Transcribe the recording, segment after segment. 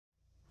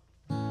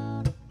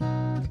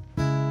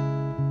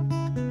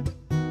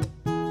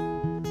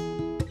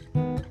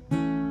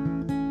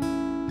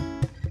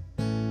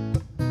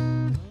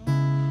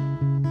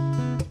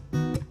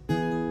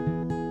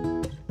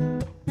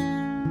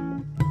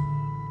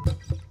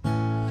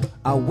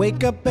I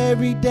wake up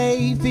every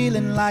day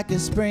feeling like a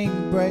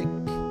spring break.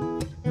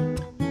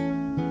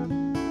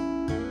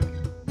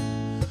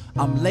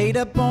 I'm laid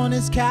up on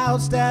this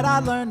couch that I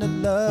learned to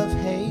love,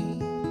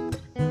 hate.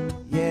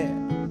 Yeah,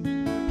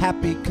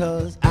 happy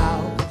cause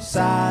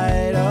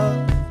outside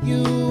of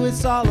you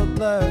it's all a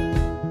blur.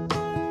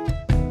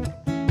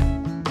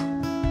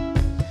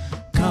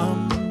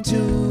 Come to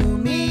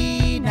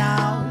me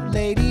now,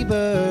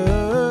 ladybird.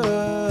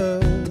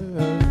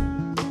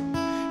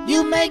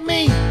 You make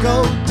me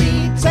go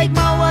deep, take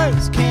my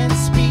words, can't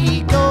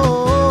speak.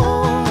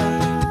 Oh,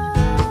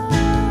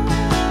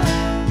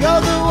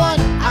 you're the one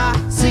I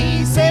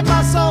see, save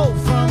my soul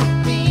from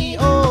me.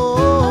 Oh,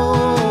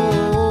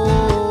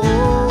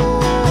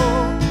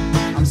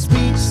 I'm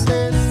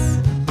speechless.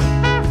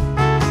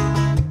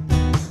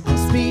 I'm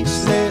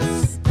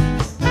speechless.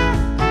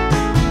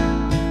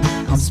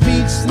 I'm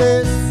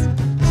speechless.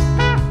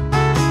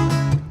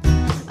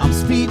 I'm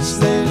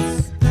speechless.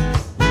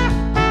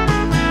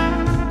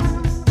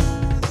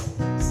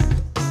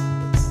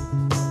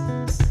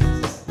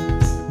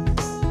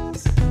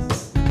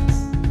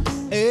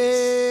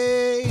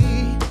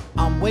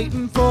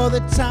 Waiting for the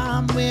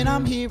time when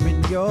I'm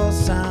hearing your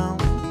sound.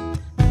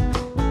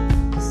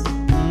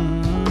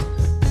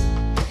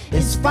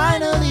 It's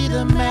finally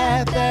the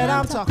math that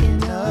I'm talking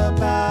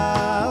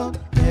about.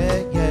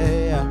 Yeah, yeah,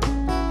 yeah.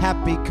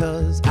 Happy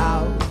cause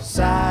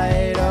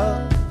outside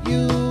of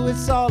you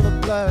it's all a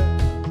blur.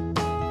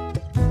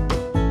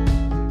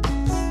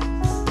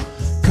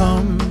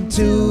 Come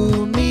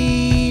to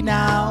me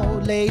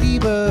now,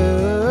 ladybird.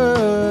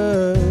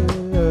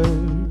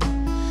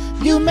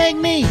 You make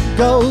me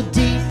go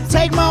deep,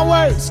 take my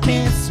words,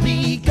 can't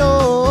speak.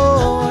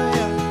 Oh,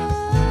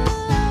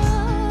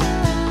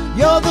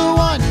 you're the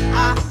one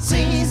I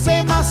see,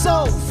 save my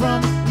soul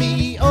from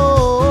me.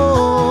 Oh,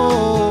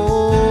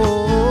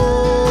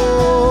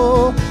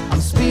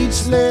 I'm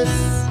speechless.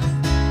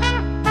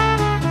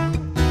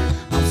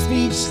 I'm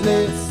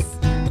speechless.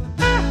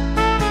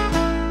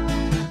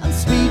 I'm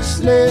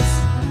speechless.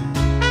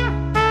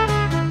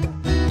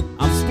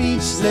 I'm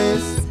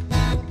speechless.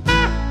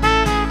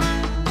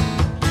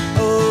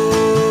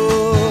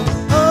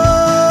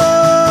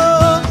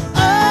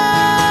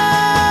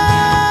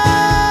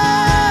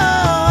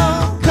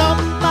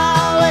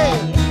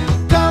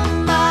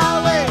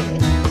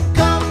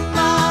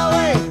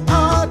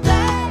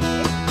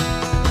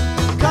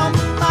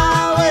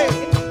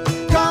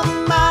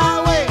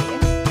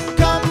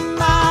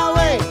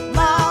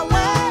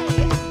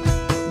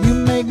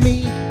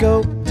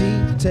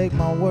 Take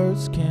my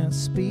words, can't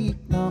speak,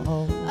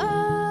 no.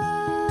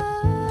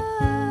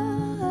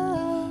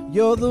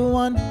 You're the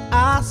one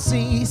I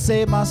see,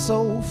 save my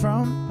soul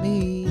from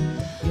me.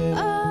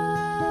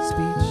 Yeah.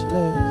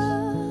 Speechless.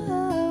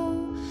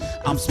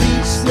 I'm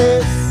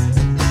speechless.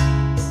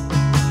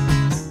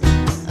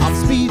 I'm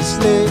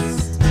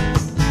speechless.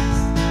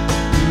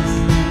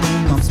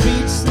 I'm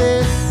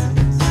speechless.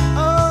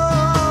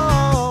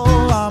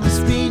 Oh, I'm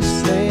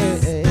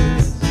speechless.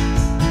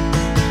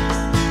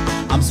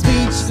 I'm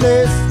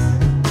speechless.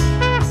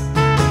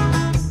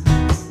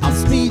 I'm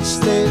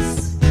speechless.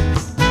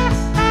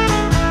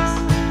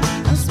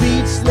 I'm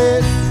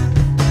speechless.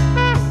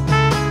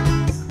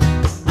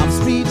 I'm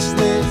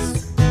speechless.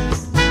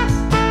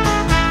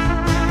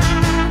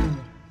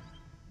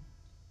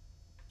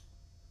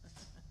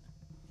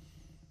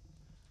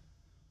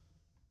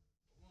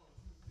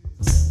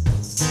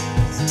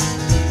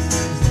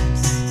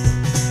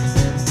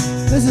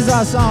 This is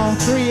our song,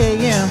 3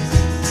 a.m.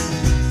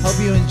 Hope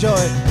you enjoy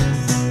it.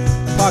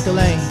 Parker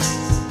Lane.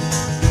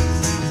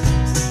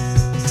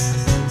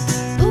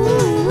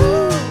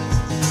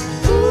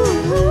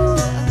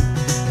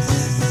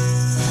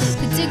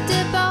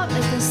 Predictable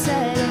like a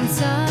setting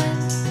sun,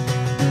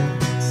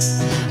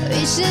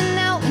 reaching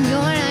out when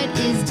your night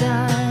is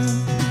done.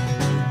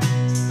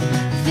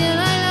 Feel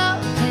like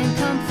love can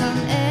come from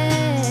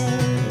it.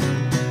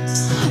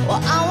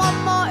 Well, I want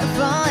more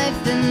from life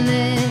than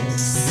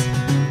this.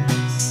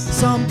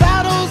 Some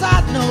battles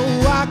I know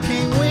I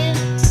can't win.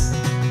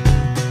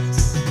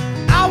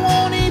 I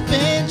won't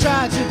even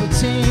try to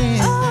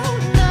pretend. Oh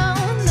no,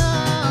 no.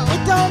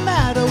 It don't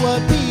matter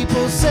what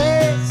people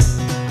say.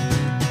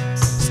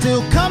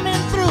 Still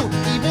coming through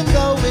even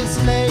though it's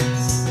late.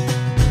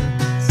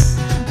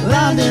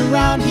 Round and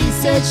round, he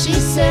said, she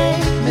said.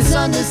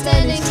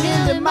 Misunderstanding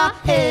killing my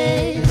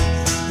head.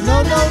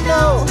 No, no,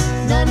 no,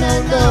 no,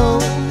 no, no.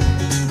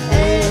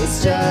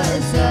 It's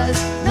just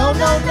us. No,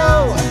 no,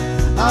 no,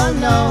 oh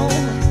no.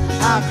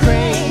 Our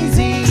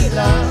crazy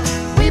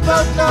love. We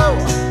both know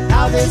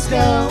how this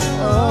goes.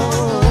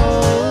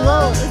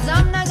 Cause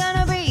I'm not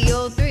gonna be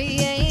your 3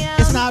 a.m.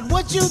 It's not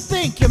what you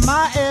think, you're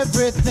my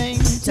everything.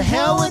 To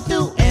hell with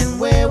you and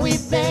where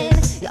we've been.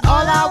 You're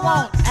all I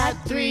want at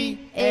 3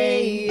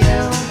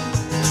 a.m.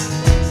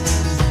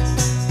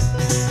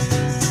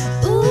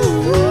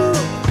 Ooh,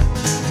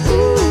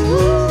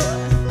 ooh.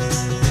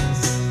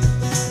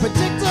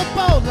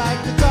 Predictable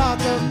like the dark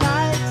of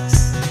night.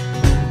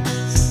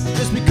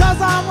 Just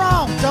because I'm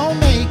wrong don't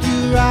make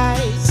you right.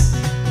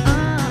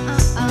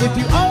 If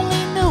you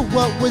only knew what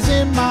what was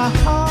in my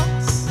heart.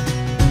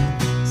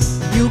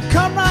 You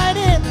come right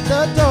in,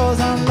 the door's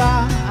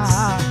unlocked.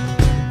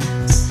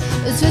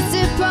 The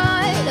twisted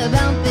pride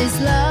about this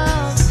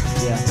love.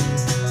 Yeah.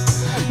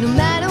 No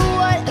matter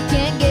what, I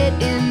can't get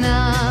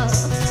enough.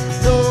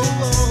 No.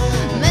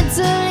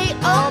 Mentally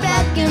all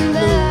black and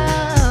blue.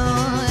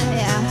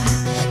 Yeah.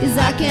 'Cause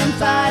I can't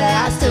fight it,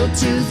 I still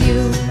choose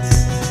you.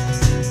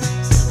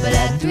 But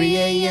at 3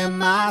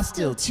 a.m. I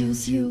still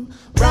choose you.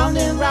 Round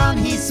and round,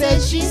 he said,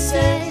 she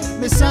said.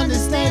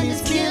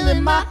 Misunderstanding's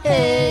killing my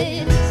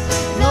head.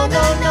 No,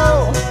 no,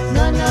 no,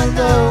 no, no,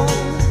 no.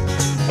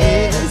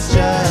 It's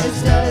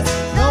just us.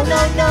 No,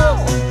 no, no,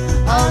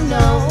 oh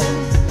no.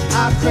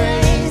 Our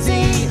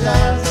crazy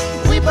love.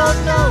 We both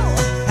know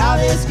how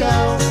this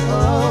goes.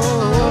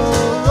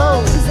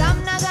 'Cause I'm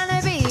not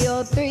gonna be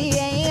your 3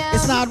 a.m.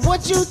 It's not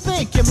what you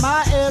think, you're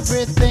my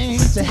everything.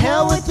 To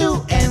hell with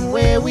you and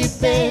where we've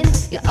been.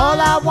 You're all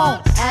I want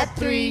at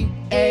 3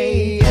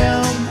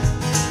 a.m.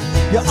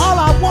 You're all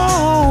I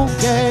want,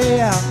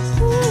 yeah.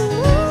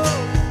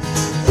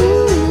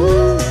 Ooh,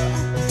 ooh,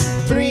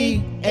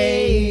 3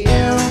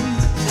 a.m.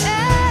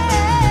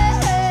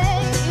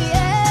 Hey,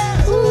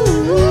 yeah.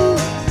 Ooh,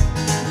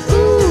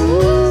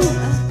 ooh.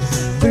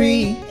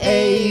 3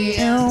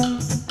 a.m.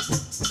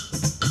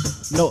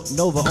 No,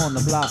 Nova on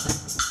the block.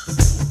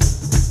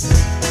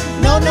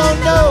 No, no,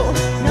 no,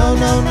 no,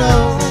 no, no.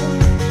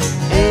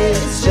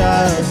 It's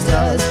just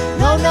us.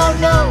 No, no,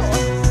 no,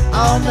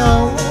 oh no.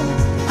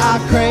 Our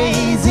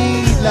crazy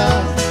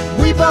love.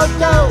 We both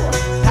know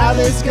how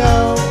this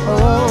goes.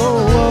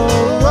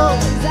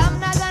 'Cause I'm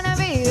not gonna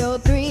be your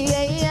 3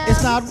 a.m.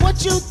 It's not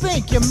what you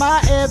think, you're my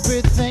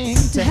everything.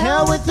 To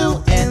hell with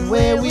you and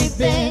where we've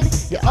been.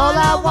 You're all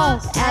I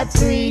want at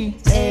 3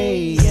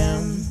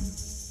 a.m.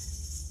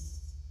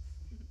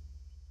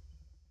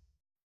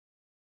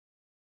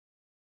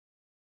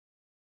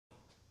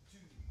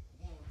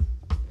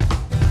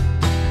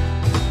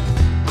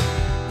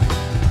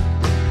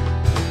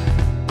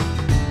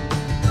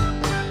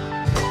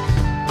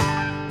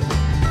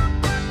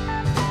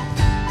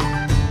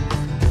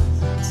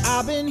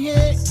 I've been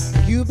here,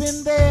 you've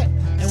been there,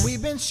 and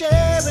we've been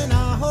sharing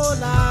our whole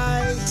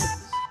lives.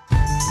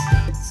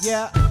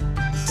 Yeah.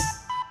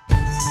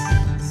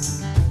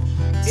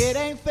 It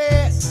ain't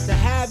fair to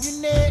have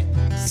you near.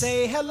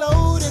 Say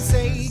hello, then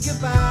say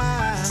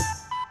goodbye.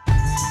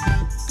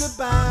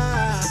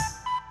 Goodbye.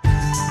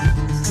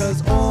 'Cause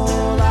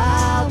all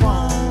I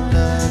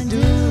wanna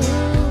do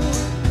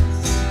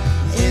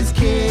is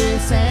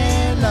kiss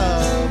and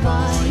love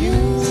on you.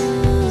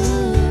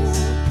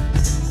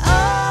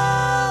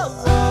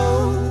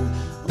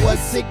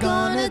 What's it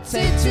gonna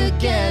take to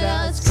get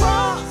us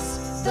cross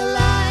the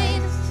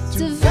line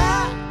to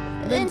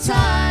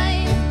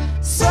Valentine?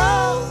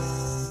 So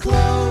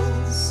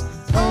close,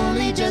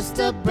 only just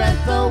a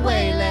breath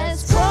away.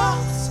 Let's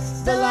cross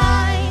the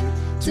line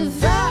to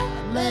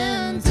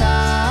Valentine.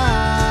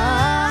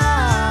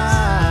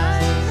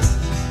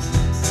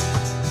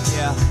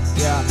 Yeah,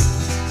 yeah.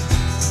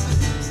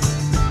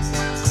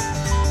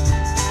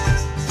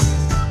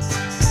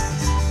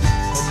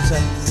 What'd you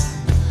say?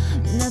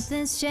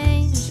 Nothing's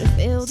changed, I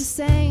feel the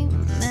same,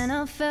 and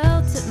I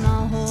felt it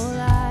my whole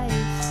life.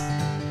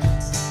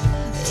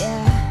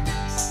 Yeah.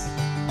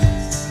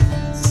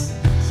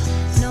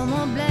 No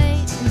more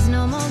blames,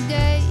 no more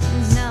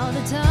games. Now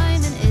the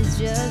timing is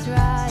just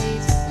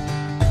right.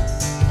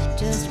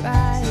 Just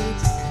right.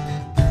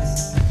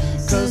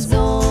 'Cause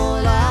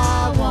all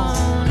I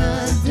wanna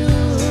do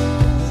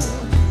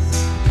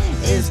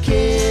is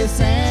kiss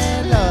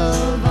and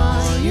love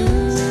on you.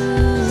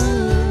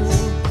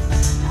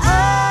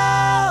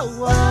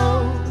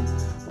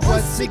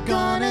 What's it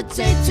gonna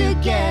take to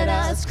get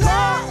us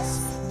cross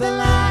the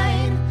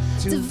line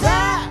to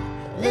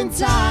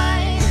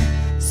Valentine?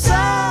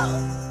 So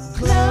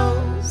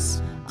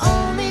close,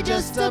 only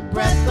just a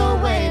breath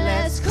away.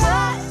 Let's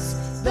cross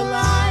the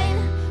line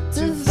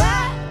to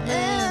Valentine.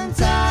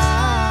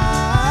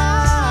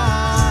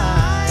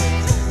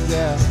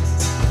 Yeah.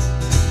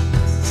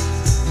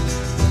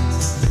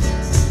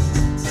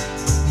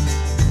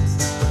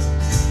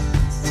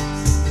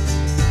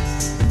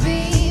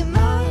 Be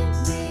mine,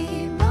 be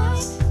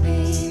mine, be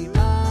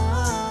mine.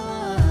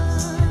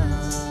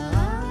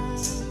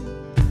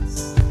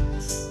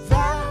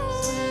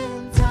 Valentine.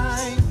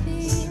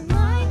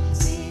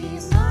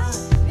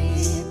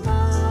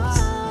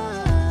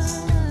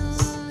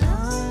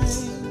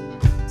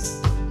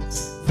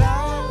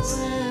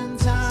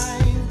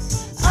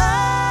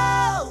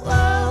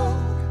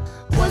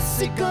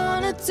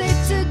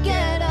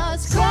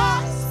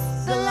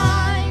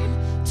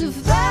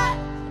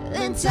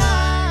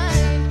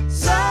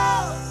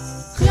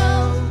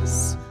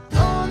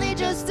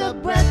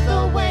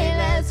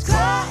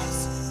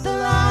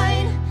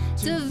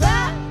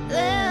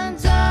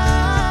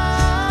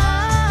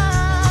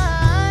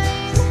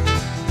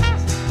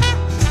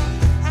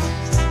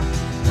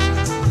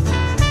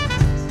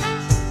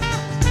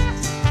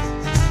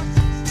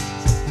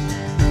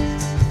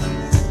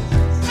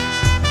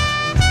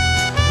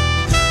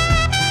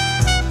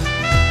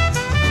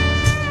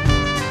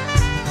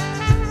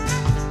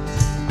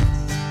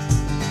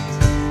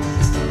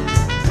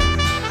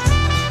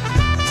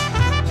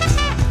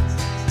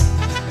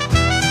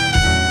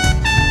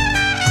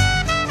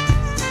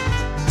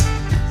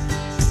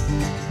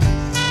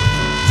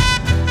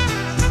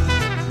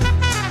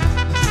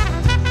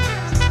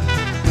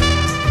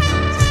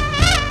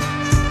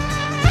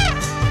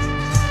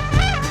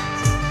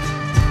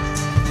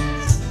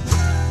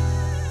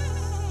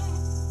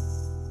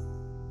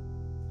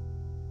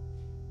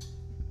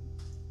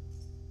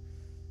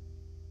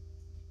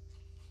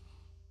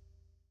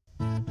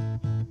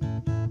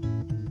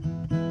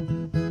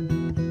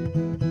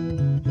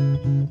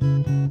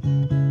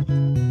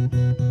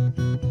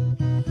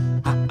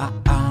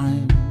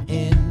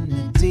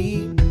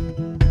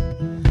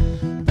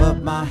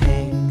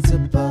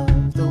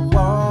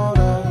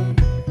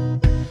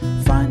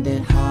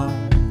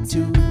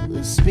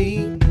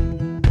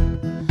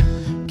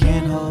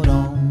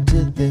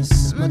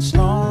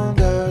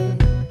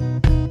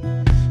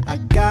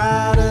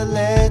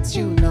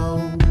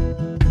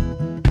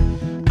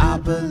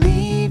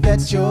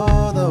 that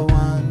you're the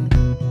one.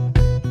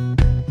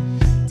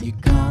 You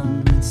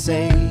come and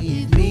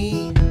save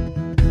me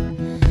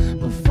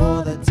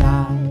before the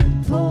tide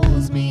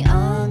pulls me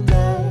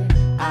under.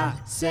 I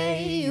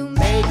say you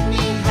make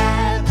me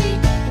happy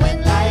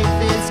when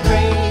life is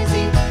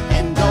crazy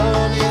and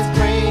all is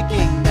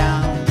breaking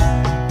down.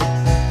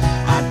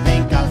 I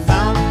think I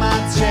found my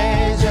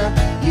treasure.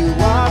 You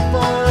are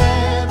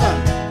forever.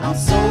 I'm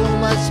so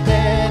much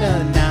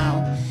better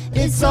now.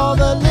 It's all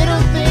the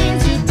little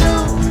things you do,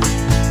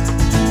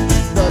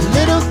 the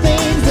little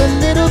things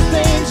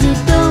you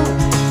do,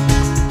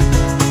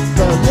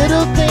 the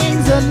little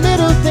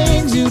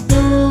things you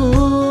do.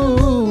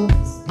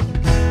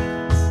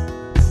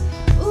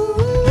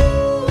 Ooh.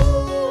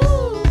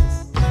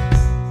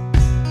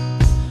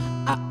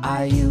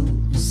 I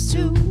used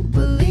to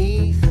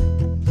believe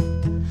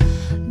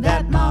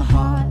that my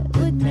heart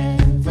would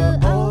never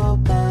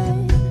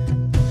open.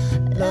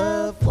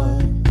 Love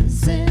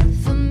wasn't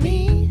for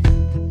me.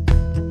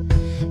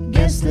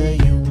 Guess the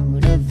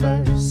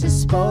universe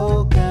is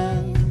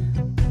spoken.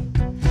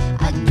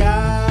 I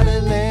gotta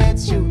let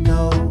you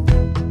know,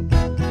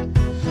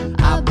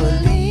 I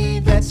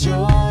believe that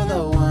you're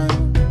the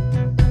one.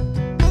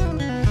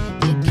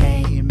 You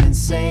came and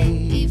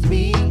saved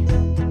me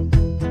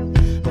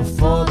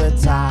before the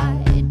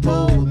tide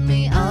pulled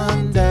me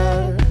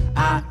under.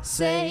 I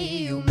say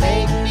you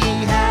make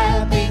me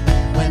happy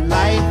when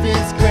life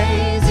is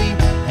crazy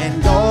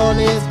and all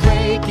is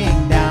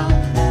breaking down.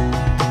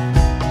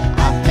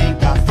 I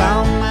think I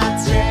found my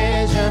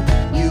treasure.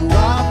 You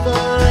are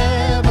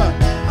forever.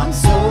 I'm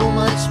so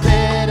much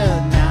better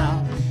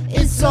now.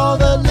 It's all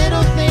the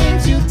little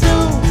things you do,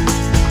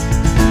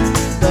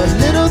 the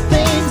little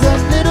things you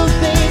do, the little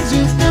things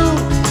you do,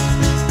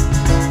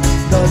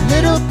 the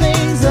little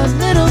things you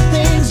do, little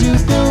things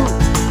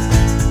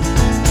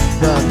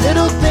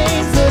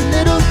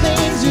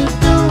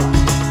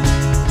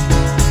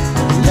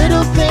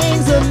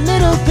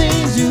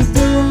you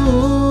do.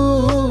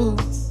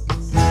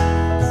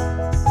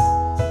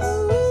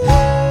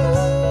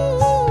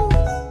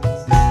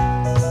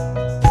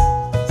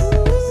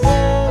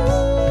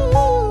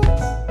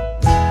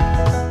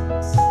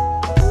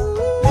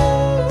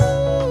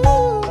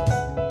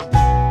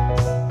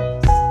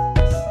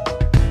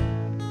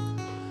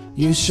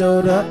 You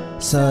showed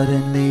up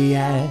suddenly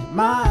at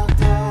my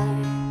door.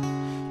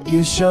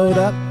 You showed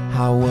up,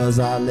 how was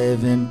I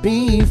living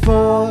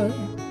before?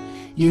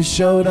 You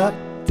showed up,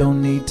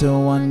 don't need to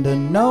wonder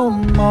no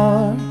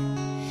more.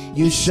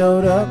 You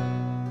showed up.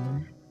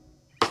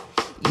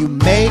 You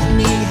make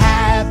me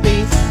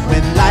happy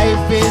when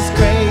life is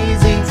crazy